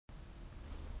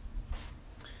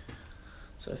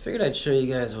So I figured I'd show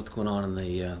you guys what's going on in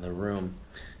the room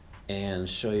and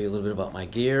show you a little bit about my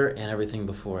gear and everything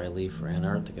before I leave for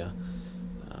Antarctica.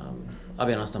 I'll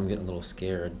be honest, I'm getting a little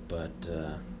scared, but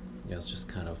yeah, it's just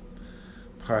kind of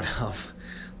part of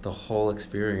the whole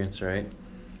experience, right?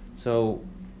 So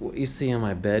what you see on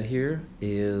my bed here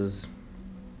is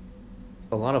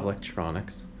a lot of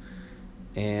electronics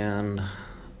and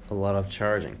a lot of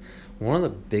charging. One of the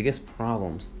biggest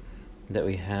problems that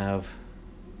we have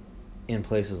in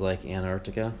places like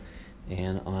Antarctica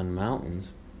and on mountains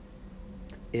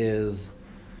is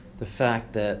the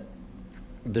fact that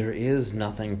there is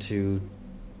nothing to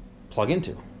plug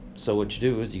into. So what you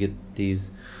do is you get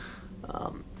these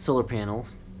solar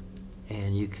panels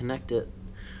and you connect it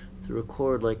through a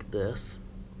cord like this.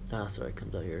 Sorry, it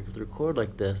comes out here. Through a cord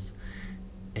like this,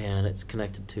 and it's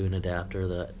connected to an adapter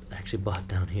that I actually bought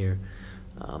down here.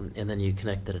 And then you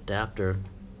connect that adapter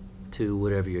to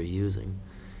whatever you're using.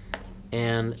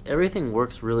 And everything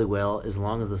works really well as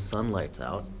long as the sun light's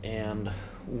out. And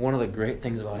one of the great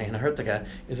things about Antarctica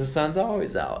is the sun's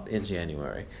always out in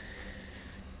January.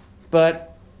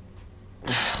 But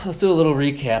let's do a little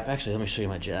recap. Actually, let me show you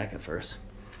my jacket first.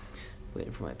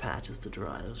 Waiting for my patches to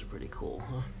dry. Those are pretty cool,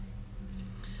 huh?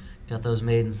 Got those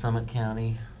made in Summit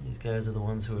County. These guys are the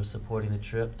ones who are supporting the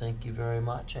trip. Thank you very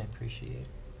much. I appreciate it.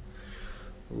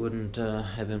 It wouldn't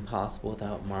have been possible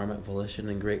without Marmot, Volition,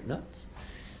 and Grape Nuts.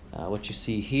 What you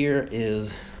see here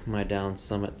is my down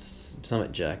summit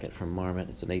jacket from Marmot.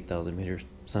 It's an 8,000 meter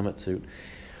summit suit.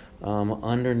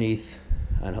 Underneath,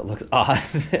 I know it looks odd.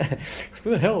 What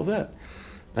the hell is that?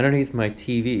 Underneath my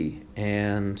TV,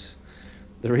 and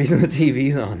the reason the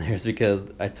TV's on there is because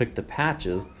I took the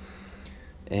patches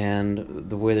and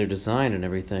the way they're designed and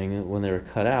everything, when they were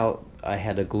cut out, I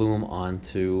had to glue them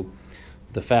onto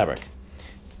the fabric.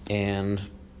 And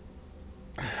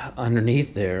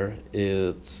underneath there,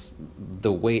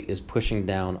 the weight is pushing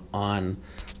down on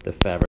the fabric.